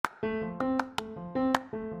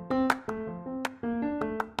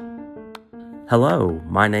Hello,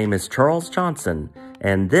 my name is Charles Johnson,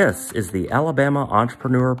 and this is the Alabama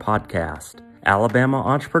Entrepreneur Podcast. Alabama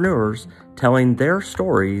entrepreneurs telling their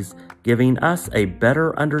stories, giving us a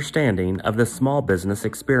better understanding of the small business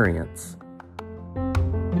experience.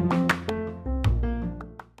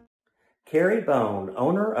 Carrie Bone,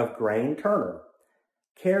 owner of Grain Turner.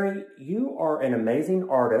 Carrie, you are an amazing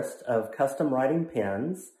artist of custom writing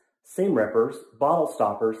pens, seam rippers, bottle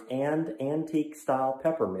stoppers, and antique style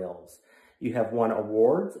pepper mills. You have won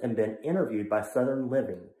awards and been interviewed by Southern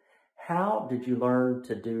Living. How did you learn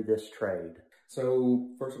to do this trade? So,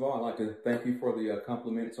 first of all, I'd like to thank you for the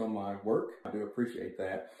compliments on my work. I do appreciate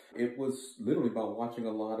that. It was literally by watching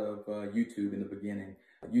a lot of YouTube in the beginning.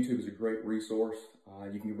 YouTube is a great resource.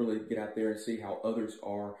 You can really get out there and see how others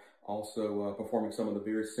are also performing some of the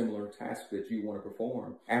very similar tasks that you want to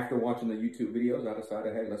perform. After watching the YouTube videos, I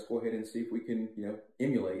decided, hey, let's go ahead and see if we can,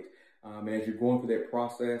 emulate. And as you're going through that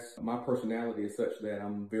process, my personality is such that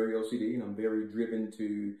I'm very OCD and I'm very driven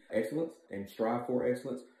to excellence and strive for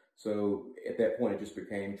excellence. So at that point, it just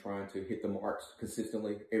became trying to hit the marks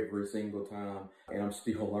consistently every single time. And I'm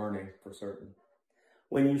still learning for certain.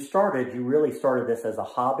 When you started, you really started this as a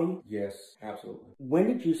hobby? Yes, absolutely. When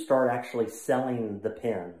did you start actually selling the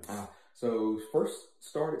pens? So first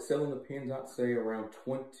started selling the pens, I'd say around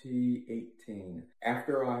 2018.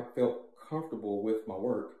 After I felt comfortable with my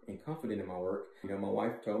work and confident in my work, my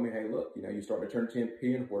wife told me, hey, look, you're starting to turn 10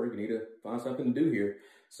 pen where you need to find something to do here.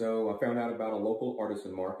 So I found out about a local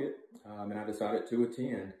artisan market, and I decided to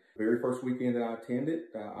attend. Very first weekend that I attended,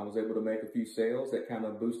 I was able to make a few sales that kind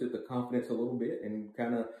of boosted the confidence a little bit and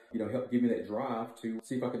kind of, helped give me that drive to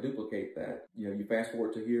see if I could duplicate that. You fast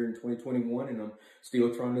forward to here in 2021 and I'm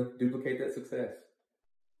still trying to duplicate that success.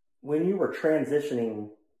 When you were transitioning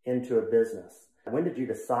into a business, when did you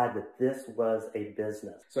decide that this was a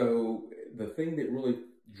business? So the thing that really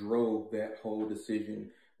drove that whole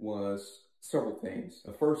decision was several things.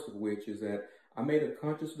 The first of which is that I made a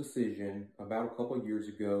conscious decision about a couple of years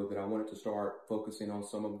ago that I wanted to start focusing on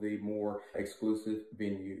some of the more exclusive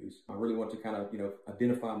venues. I really want to kind of,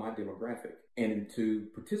 identify my demographic. And to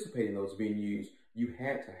participate in those venues, you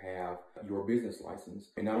had to have your business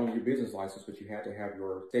license. And not only your business license, but you had to have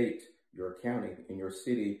your state, your county, and your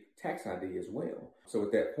city tax ID as well. So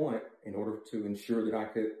at that point, in order to ensure that I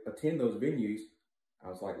could attend those venues, I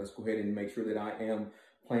was like, let's go ahead and make sure that I am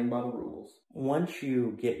playing by the rules. Once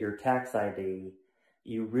you get your tax ID,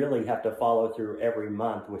 you really have to follow through every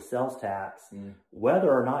month with sales tax,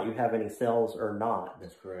 whether or not you have any sales or not.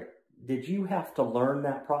 That's correct. Did you have to learn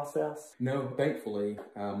that process? No, thankfully,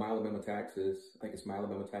 My Alabama Taxes, I think it's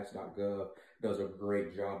myalabamatax.gov, does a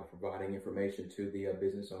great job of providing information to the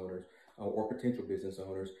business owners or potential business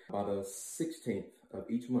owners by the 16th of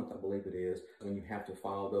each month, I believe it is, when you have to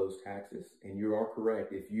file those taxes. And you are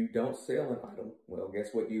correct. If you don't sell an item, well,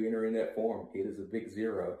 guess what you enter in that form? It is a big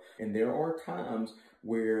zero. And there are times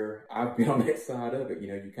where I've been on that side of it.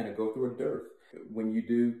 You kind of go through a dearth. When you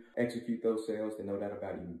do execute those sales, then no doubt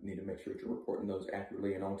about it, you need to make sure that you're reporting those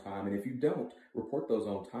accurately and on time. And if you don't report those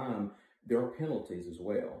on time, there are penalties as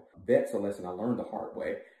well. That's a lesson I learned the hard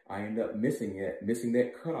way. I ended up missing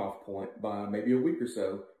that cutoff point by maybe a week or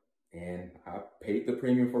so. And I paid the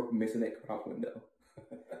premium for missing that cutoff window.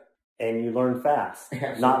 And you learn fast,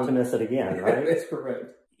 not to miss it again, right? That's correct.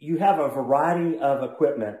 You have a variety of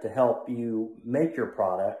equipment to help you make your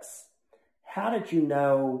products. How did you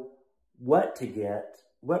know what to get,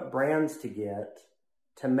 what brands to get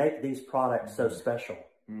to make these products so special?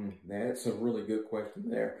 That's a really good question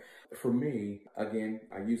there. For me, again,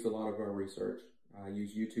 I used a lot of research. I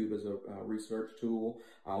use YouTube as a research tool.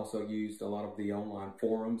 I also used a lot of the online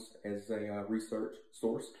forums as a research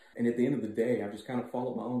source. And at the end of the day, I just kind of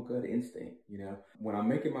followed my own gut instinct. When I'm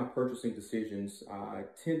making my purchasing decisions, I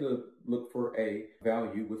tend to look for a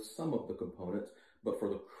value with some of the components. But for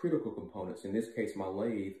the critical components, in this case, my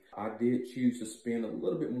lathe, I did choose to spend a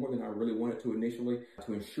little bit more than I really wanted to initially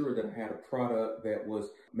to ensure that I had a product that was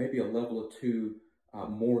maybe a level or two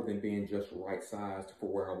more than being just right sized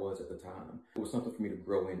for where I was at the time. It was something for me to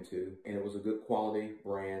grow into, and it was a good quality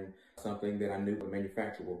brand, something that I knew the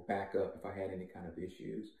manufacturer would back up if I had any kind of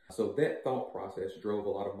issues. So that thought process drove a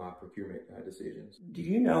lot of my procurement decisions. Do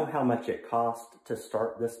you know how much it cost to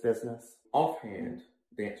start this business? Offhand,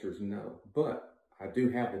 the answer is no, but I do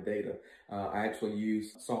have the data. I actually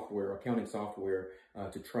use software, accounting software,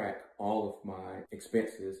 to track all of my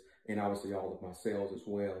expenses and obviously all of my sales as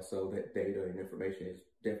well. So that data and information is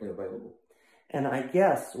definitely available. And I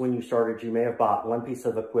guess when you started, you may have bought one piece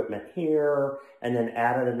of equipment here and then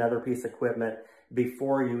added another piece of equipment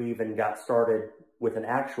before you even got started with an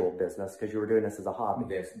actual business because you were doing this as a hobby.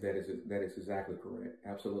 That is exactly correct.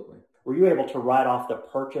 Absolutely. Were you able to write off the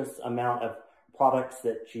purchase amount of products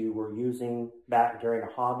that you were using back during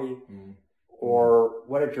a hobby? Mm-hmm. Or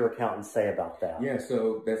what did your accountant say about that? Yeah,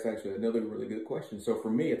 so that's actually another really good question. So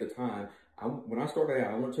for me at the time, when I started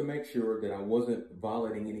out, I wanted to make sure that I wasn't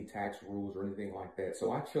violating any tax rules or anything like that.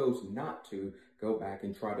 So I chose not to go back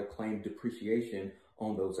and try to claim depreciation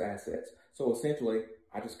on those assets. So essentially,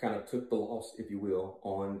 I just kind of took the loss, if you will,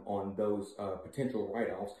 on those potential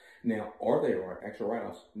write-offs. Now, are they actual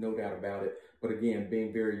write-offs? No doubt about it. But again,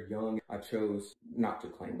 being very young, I chose not to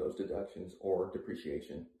claim those deductions or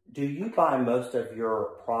depreciation. Do you buy most of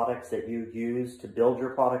your products that you use to build your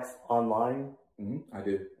products online? Mm-hmm. I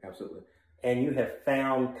do, absolutely. And you have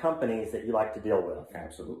found companies that you like to deal with?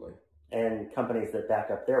 Absolutely. And companies that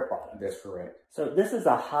back up their products? That's correct. So this is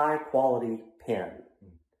a high-quality pen.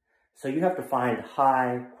 Mm-hmm. So you have to find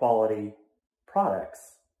high-quality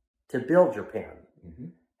products to build your pen. Mm-hmm.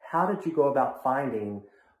 How did you go about finding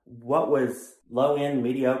what was low-end,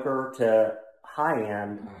 mediocre to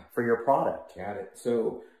high-end for your product? Got it.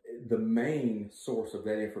 So the main source of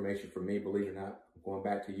that information for me, believe it or not, going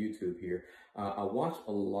back to YouTube here, I watch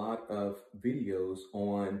a lot of videos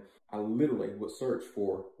I literally would search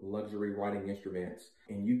for luxury writing instruments,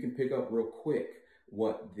 and you can pick up real quick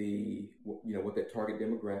what that target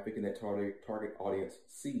demographic and that target audience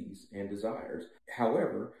sees and desires.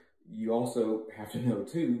 However, you also have to know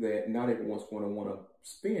too that not everyone's going to want to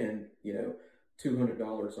spend,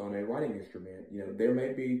 $200 on a writing instrument. There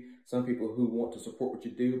may be some people who want to support what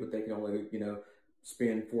you do, but they can only,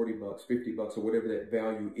 spend $40, $50, or whatever that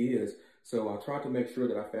value is. So I tried to make sure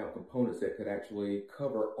that I found components that could actually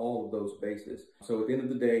cover all of those bases. So at the end of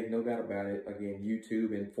the day, no doubt about it, again,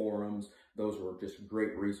 YouTube and forums, those were just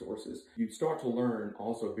great resources. You start to learn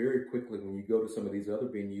also very quickly when you go to some of these other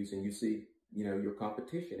venues and you see your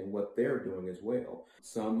competition and what they're doing as well.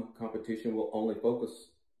 Some competition will only focus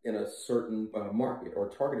in a certain market or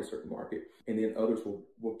target a certain market, and then others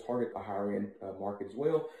will target a higher end market as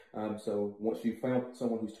well. So once you found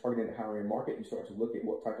someone who's targeting a higher end market, you start to look at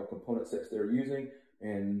what type of component sets they're using,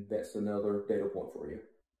 and that's another data point for you.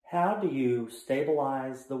 How do you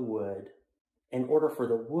stabilize the wood in order for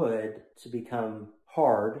the wood to become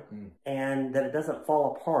hard and that it doesn't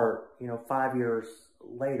fall apart, 5 years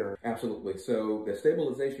later? Absolutely. So the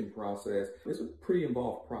stabilization process is a pretty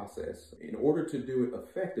involved process. In order to do it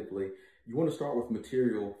effectively, you want to start with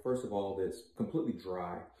material, first of all, that's completely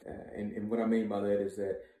dry. And what I mean by that is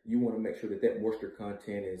that you want to make sure that moisture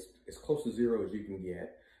content is as close to zero as you can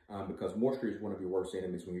get, because moisture is one of your worst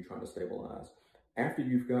enemies when you're trying to stabilize. After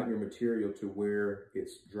you've gotten your material to where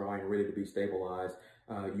it's dry and ready to be stabilized,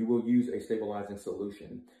 you will use a stabilizing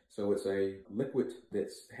solution. So it's a liquid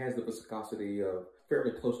that has the viscosity of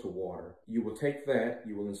fairly close to water. You will take that,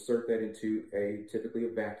 you will insert that into typically a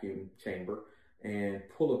vacuum chamber and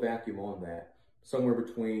pull a vacuum on that, somewhere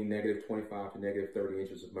between -25 to -30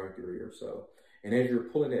 inches of mercury or so. And as you're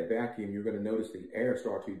pulling that vacuum, you're going to notice the air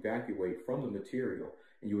start to evacuate from the material.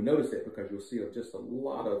 And you will notice that because you'll see just a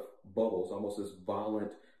lot of bubbles, almost this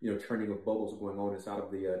violent, churning of bubbles going on inside of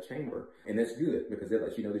the chamber. And that's good because that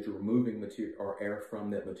lets you know that you're removing material or air from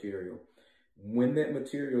that material. When that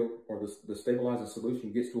material or the stabilizing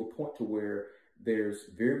solution gets to a point to where there's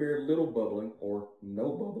very, very little bubbling or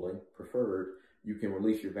no bubbling preferred, you can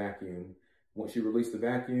release your vacuum. Once you release the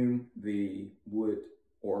vacuum, the wood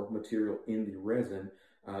or material in the resin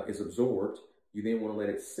is absorbed. You then want to let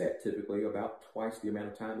it set typically about twice the amount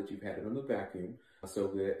of time that you've had it in the vacuum so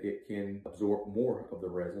that it can absorb more of the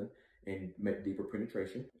resin and make deeper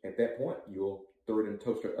penetration. At that point, you'll throw it in a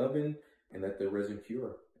toaster oven and let the resin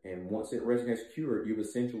cure. And once that resin has cured, you've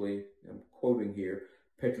essentially, I'm quoting here,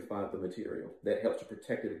 petrified the material. That helps to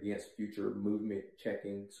protect it against future movement,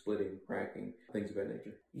 checking, splitting, cracking, things of that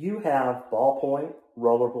nature. You have ballpoint,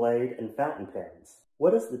 rollerblade, and fountain pens.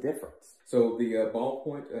 What is the difference? So the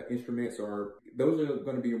ballpoint instruments those are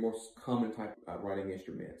going to be your most common type of writing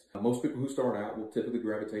instruments. Most people who start out will typically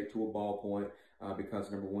gravitate to a ballpoint because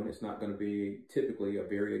number one, it's not going to be typically a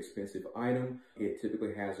very expensive item. It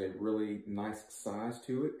typically has a really nice size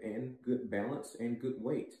to it and good balance and good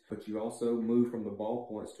weight. But you also move from the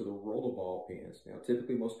ballpoints to the rollerball pens. Now,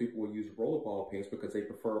 typically most people will use rollerball pens because they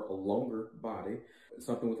prefer a longer body,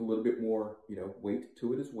 something with a little bit more, weight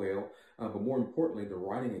to it as well. But more importantly, the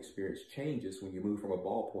writing experience changes when you move from a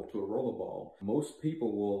ballpoint to a rollerball. Most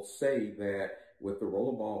people will say that with the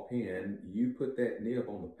rollerball pen, you put that nib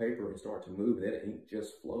on the paper and start to move, and that ink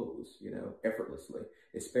just flows, effortlessly,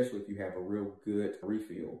 especially if you have a real good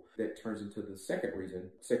refill. That turns into the second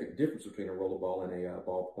difference between a rollerball and a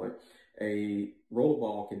ballpoint. A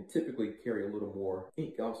rollerball can typically carry a little more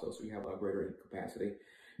ink also, so you have a greater ink capacity.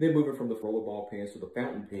 Then moving from the rollerball pens to the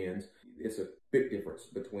fountain pens, it's a big difference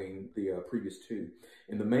between the previous two.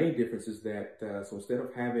 And the main difference is that, so instead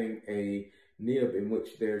of having a nib in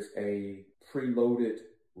which there's a preloaded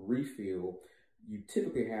refill, you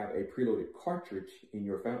typically have a preloaded cartridge in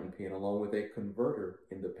your fountain pen along with a converter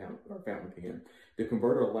in the fountain pen. The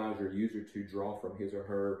converter allows your user to draw from his or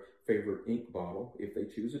her favorite ink bottle if they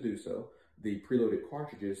choose to do so. The preloaded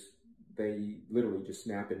cartridges, they literally just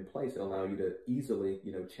snap in place and allow you to easily,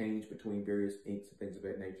 change between various inks and things of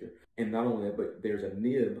that nature. And not only that, but there's a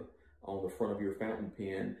nib on the front of your fountain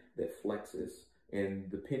pen that flexes. And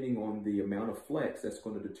depending on the amount of flex, that's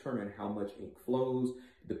going to determine how much ink flows.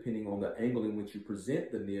 Depending on the angle in which you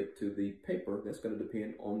present the nib to the paper, that's going to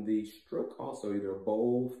depend on the stroke also, either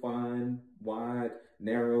bold, fine, wide,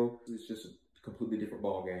 narrow. It's just a completely different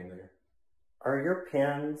ball game there. Are your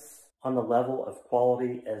pens on the level of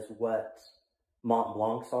quality as what Mont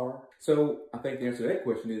Blancs are? So I think the answer to that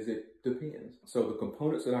question is it depends. So the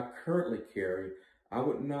components that I currently carry, I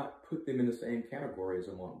would not put them in the same category as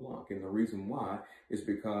a Mont Blanc. And the reason why is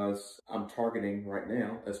because I'm targeting right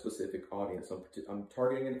now a specific audience. I'm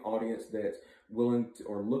targeting an audience that's willing to,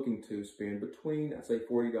 or looking to spend between, I'd say,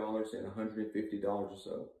 $40 and $150 or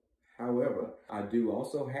so. However, I do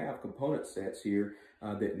also have component sets here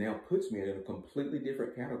that now puts me in a completely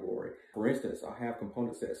different category. For instance, I have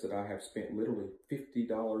component sets that I have spent literally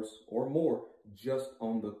 $50 or more just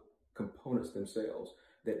on the components themselves.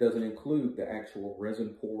 That doesn't include the actual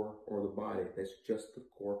resin pour or the body. That's just the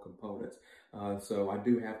core components. So I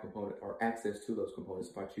do have access to those components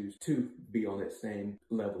if I choose to be on that same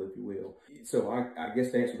level, if you will. So I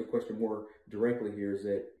guess to answer the question more directly here is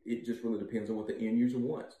that it just really depends on what the end user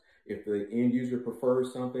wants. If the end user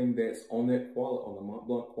prefers something that's on that quality, on the Mont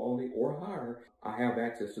Blanc quality or higher, I have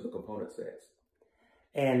access to the component sets.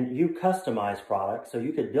 And you customize products, so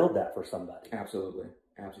you could build that for somebody. Absolutely.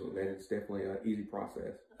 Absolutely. It's definitely an easy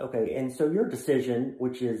process. Okay. And so your decision,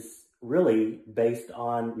 which is really based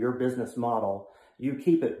on your business model, you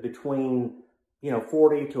keep it between,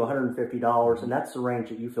 $40 to $150, and that's the range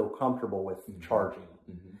that you feel comfortable with charging.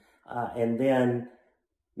 And then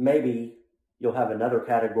maybe you'll have another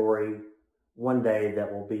category one day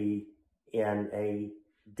that will be in a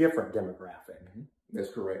different demographic. That's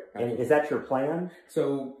correct. Absolutely. And is that your plan?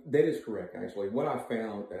 So that is correct, actually. What I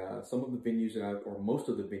found, some of the venues most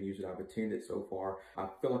of the venues that I've attended so far, I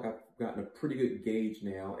feel like I've gotten a pretty good gauge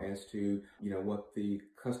now as to, what the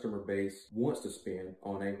customer base wants to spend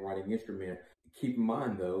on a writing instrument. Keep in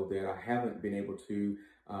mind, though, that I haven't been able to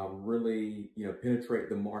really, penetrate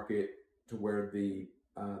the market to where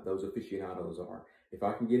those aficionados are. If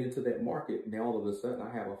I can get into that market, now all of a sudden I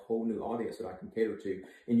have a whole new audience that I can cater to.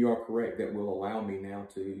 And you are correct, that will allow me now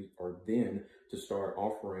to start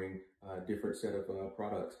offering a different set of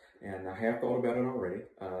products. And I have thought about it already.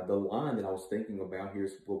 The line that I was thinking about here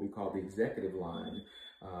is what we call the executive line.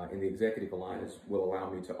 And the executive line will allow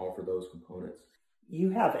me to offer those components.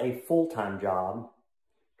 You have a full-time job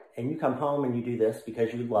and you come home and you do this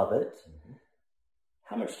because you love it.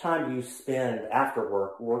 How much time do you spend after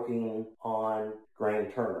work working on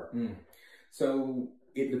Grain Turner? So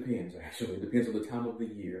it depends, actually. It depends on the time of the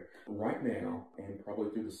year. Right now, and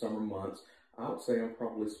probably through the summer months, I would say I'm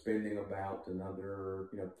probably spending about another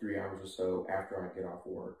 3 hours or so after I get off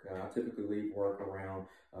work. I typically leave work around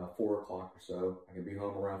 4 o'clock or so. I can be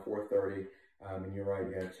home around 4:30. And you're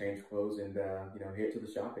right, change clothes and head to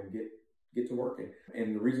the shop and get to working.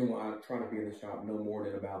 And the reason why I try to be in the shop no more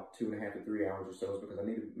than about 2.5 to 3 hours or so is because I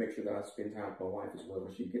need to make sure that I spend time with my wife as well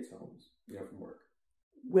when she gets home, from work.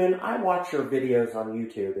 When I watch your videos on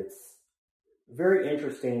YouTube, it's very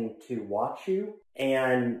interesting to watch you.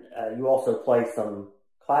 And you also play some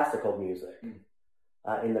classical music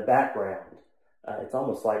in the background. It's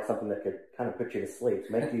almost like something that could kind of put you to sleep,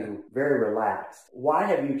 make you very relaxed. Why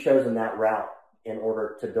have you chosen that route in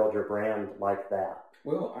order to build your brand like that?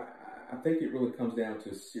 Well, I think it really comes down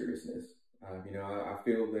to seriousness. I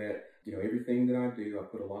feel that, everything that I do, I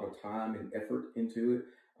put a lot of time and effort into it.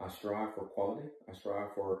 I strive for quality. I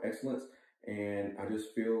strive for excellence. And I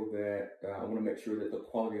just feel that I want to make sure that the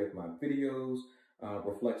quality of my videos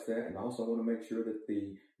reflects that. And I also want to make sure that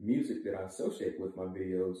the music that I associate with my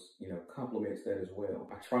videos, complements that as well.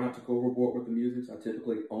 I try not to go overboard with the music. I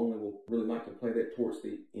typically only will really like to play that towards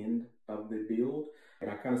the end of the build. And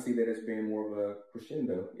I kind of see that as being more of a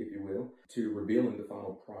crescendo, if you will, to revealing the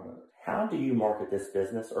final product. How do you market this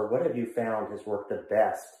business, or what have you found has worked the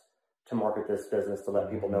best to market this business to let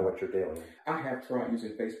people know what you're doing? I have tried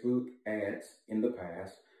using Facebook ads in the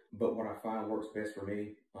past, but what I find works best for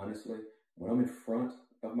me, honestly, when I'm in front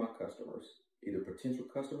of my customers, either potential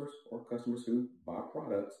customers or customers who buy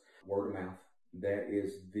products, word of mouth. That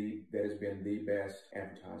has been the best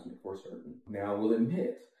advertisement for certain. Now I will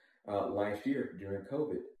admit, last year during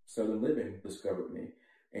COVID, Southern Living discovered me,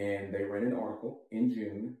 and they ran an article in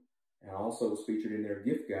June, and also was featured in their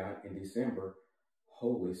gift guide in December.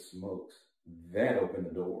 Holy smokes, that opened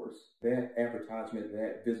the doors. That advertisement,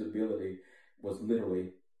 that visibility was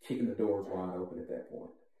literally kicking the doors wide open at that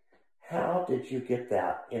point. How did you get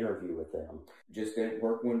that interview with them? Just at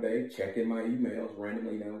work one day, checking my emails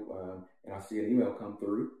randomly, and I see an email come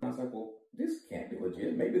through. And I was like, well, this can't be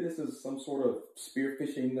legit. Maybe this is some sort of spear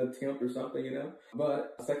phishing attempt or something,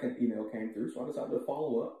 But a second email came through, so I decided to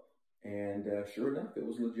follow up. And sure enough, it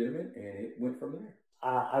was legitimate, and it went from there.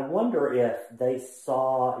 I wonder if they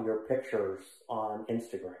saw your pictures on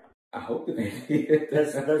Instagram. I hope that they did.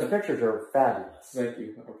 Those pictures are fabulous. Thank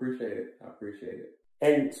you. I appreciate it.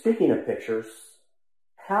 And speaking of pictures,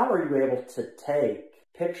 how are you able to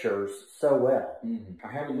take pictures so well?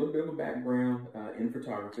 I have a little bit of a background in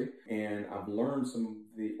photography, and I've learned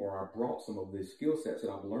I brought some of the skill sets that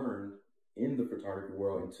I've learned in the photography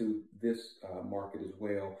world into this market as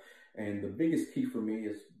well. And the biggest key for me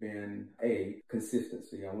has been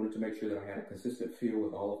consistency. I wanted to make sure that I had a consistent feel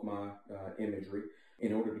with all of my imagery.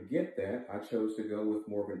 In order to get that, I chose to go with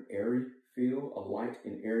more of an airy feel, a light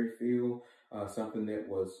and airy feel, something that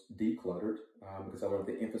was decluttered because I wanted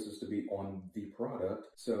the emphasis to be on the product.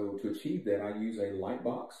 So to achieve that, I use a light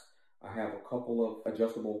box. I have a couple of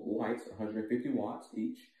adjustable lights, 150 watts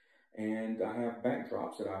each, and I have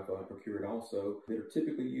backdrops that I've procured also that are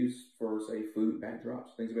typically used for, say, food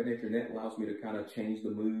backdrops, things of that nature. And that allows me to kind of change the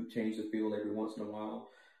mood, change the feel every once in a while.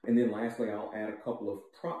 And then lastly, I'll add a couple of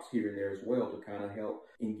props here and there as well to kind of help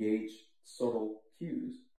engage subtle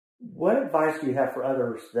cues. What advice do you have for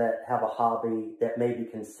others that have a hobby that may be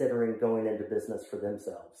considering going into business for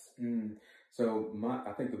themselves? So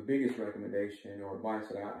I think the biggest recommendation or advice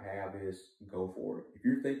that I have is go for it. If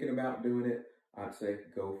you're thinking about doing it, I'd say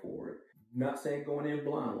go for it. Not saying going in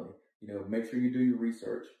blindly. Make sure you do your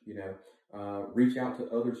research. Reach out to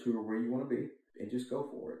others who are where you want to be and just go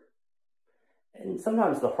for it. And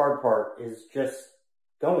sometimes the hard part is just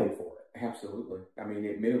going for it. Absolutely. I mean,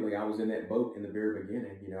 admittedly, I was in that boat in the very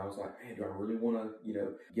beginning. I was like, man, do I really want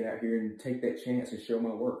to, get out here and take that chance and show my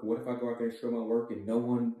work? What if I go out there and show my work and no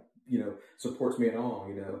one, supports me at all?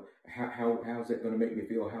 How is that going to make me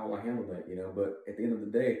feel? How will I handle that? But at the end of the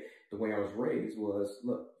day, the way I was raised was,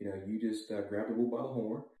 look, you just grab the bull by the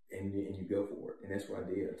horn and you go for it. And that's what I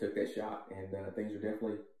did. I took that shot, and things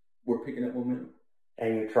we're picking up momentum.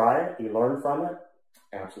 And you try it, you learn from it.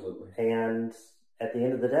 Absolutely. And at the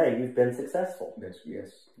end of the day, you've been successful.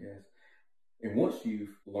 Yes. And once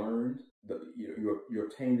you've learned, you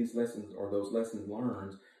obtain these lessons or those lessons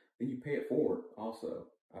learned, then you pay it forward also.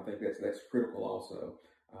 I think that's critical also.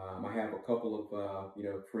 I have a couple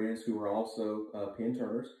of, friends who are also pen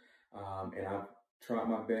turners, and I've tried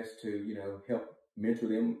my best to, help mentor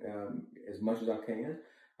them as much as I can.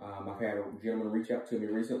 I've had a gentleman reach out to me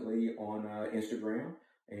recently on Instagram,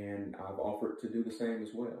 and I've offered to do the same as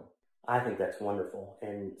well. I think that's wonderful.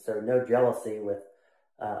 And so no jealousy with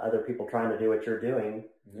other people trying to do what you're doing.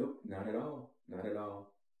 Nope, not at all. Not at all.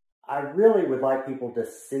 I really would like people to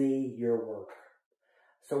see your work.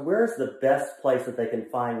 So where's the best place that they can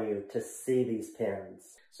find you to see these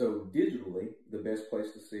pens? So digitally, the best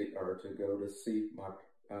place to see or to go to see my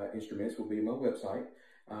instruments will be my website.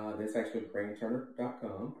 That's actually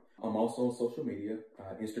grainturner.com. I'm also on social media,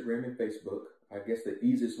 Instagram and Facebook. I guess the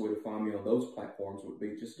easiest way to find me on those platforms would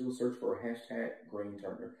be just do a search for a hashtag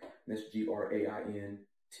GrainTurner. That's GrainTurner.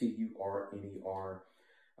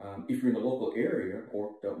 If you're in the local area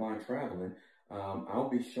or don't mind traveling, I'll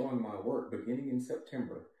be showing my work beginning in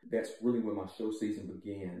September. That's really when my show season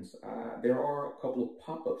begins. There are a couple of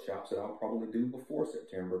pop-up shops that I'll probably do before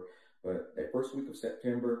September, but that first week of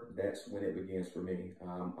September, that's when it begins for me.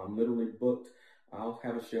 I'm literally booked. I'll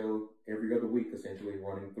have a show every other week, essentially,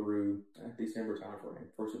 running through December timeframe,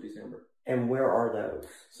 1st of December. And where are those?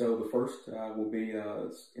 So the first will be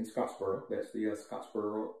in Scottsboro. That's the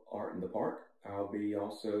Scottsboro Art in the Park. I'll be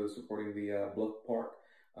also supporting the Bluff Park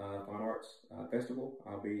Fine Arts Festival.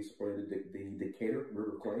 I'll be supporting the Decatur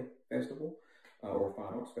River Clay Festival or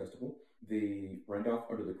Fine Arts Festival. The Randolph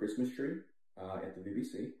Under the Christmas Tree at the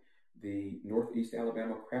VBC. The Northeast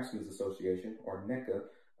Alabama Craftsmen's Association, or NECA,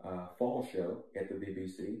 Fall Show at the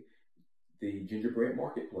VBC. The Gingerbread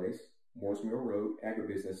Marketplace, Moores Mill Road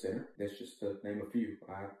Agribusiness Center. That's just to name a few.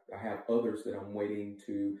 I have others that I'm waiting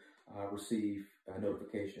to receive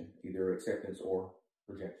notification, either acceptance or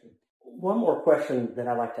rejection. One more question that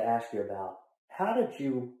I'd like to ask you about. How did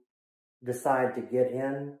you decide to get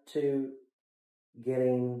into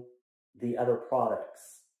getting the other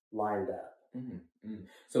products lined up?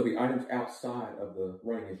 So the items outside of the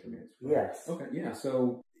writing instruments? Right? Yes. Okay, yeah.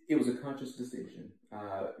 So it was a conscious decision.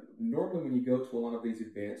 Normally when you go to a lot of these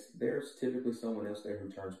events, there's typically someone else there who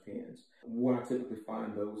turns pens. What I typically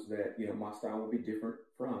find those that, my style will be different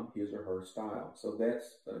from his or her style. So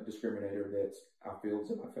that's a discriminator that I feel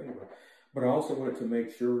is in my favor. But I also wanted to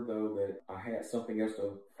make sure, though, that I had something else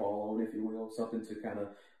to fall on, if you will, something to kind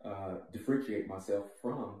of differentiate myself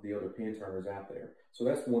from the other pen turners out there. So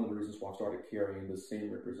that's one of the reasons why I started carrying the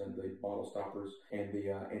seam rippers and the bottle stoppers and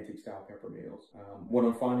the antique style pepper mills. What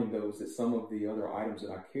I'm finding, though, is that some of the other items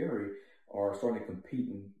that I carry are starting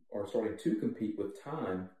to compete with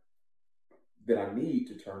time that I need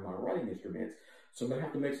to turn my writing instruments. So I'm going to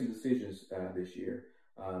have to make some decisions this year.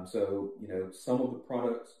 So some of the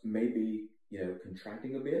products may be,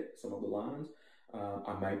 contracting a bit, some of the lines.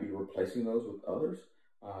 I might be replacing those with others.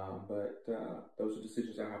 But those are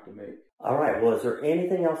decisions I have to make. All right. Well, is there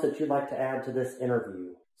anything else that you'd like to add to this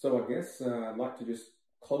interview? So I guess I'd like to just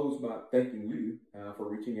close by thanking you for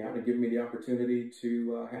reaching out and giving me the opportunity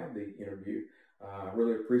to have the interview. I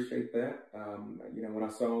really appreciate that. When I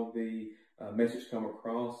saw the message come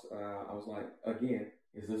across, I was like, again,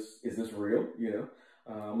 is this real?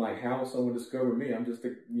 I'm like, how will someone discover me? I'm just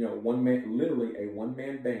literally a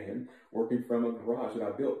one-man band working from a garage that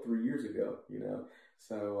I built 3 years ago,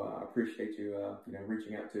 So I appreciate you,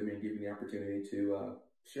 reaching out to me and giving me the opportunity to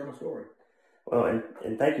share my story. Well,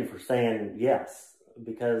 and thank you for saying yes,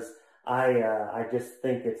 because I just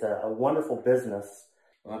think it's a wonderful business.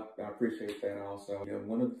 Well, I appreciate that also.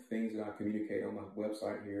 One of the things that I communicate on my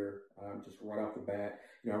website here, just right off the bat,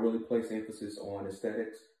 I really place emphasis on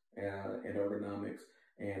aesthetics and ergonomics.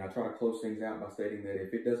 And I try to close things out by stating that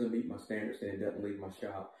if it doesn't meet my standards, then it doesn't leave my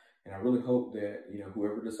shop. And I really hope that,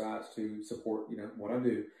 whoever decides to support, what I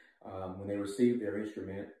do, when they receive their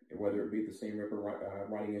instrument, whether it be the seam ripper,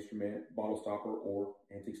 writing instrument, bottle stopper, or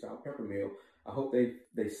antique style pepper mill, I hope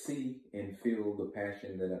they see and feel the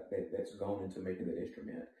passion that's gone into making that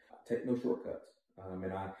instrument. I take no shortcuts.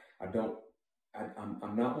 And I'm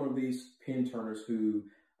not one of these pen turners who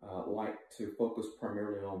like to focus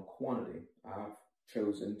primarily on quantity. I've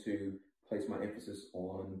chosen to place my emphasis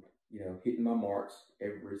on hitting my marks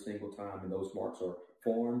every single time, and those marks are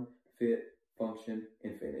form, fit, function,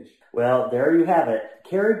 and finish. Well, there you have it.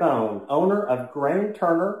 Kerry Bone, owner of Grain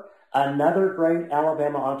Turner, another great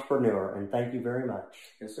Alabama entrepreneur, and thank you very much.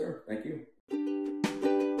 Yes, sir. Thank you.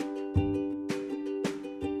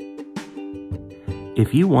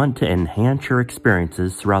 If you want to enhance your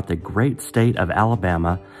experiences throughout the great state of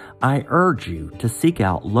Alabama, I urge you to seek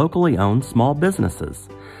out locally owned small businesses.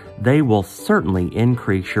 They will certainly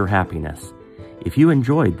increase your happiness. If you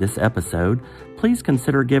enjoyed this episode, please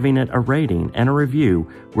consider giving it a rating and a review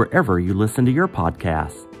wherever you listen to your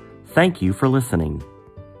podcasts. Thank you for listening.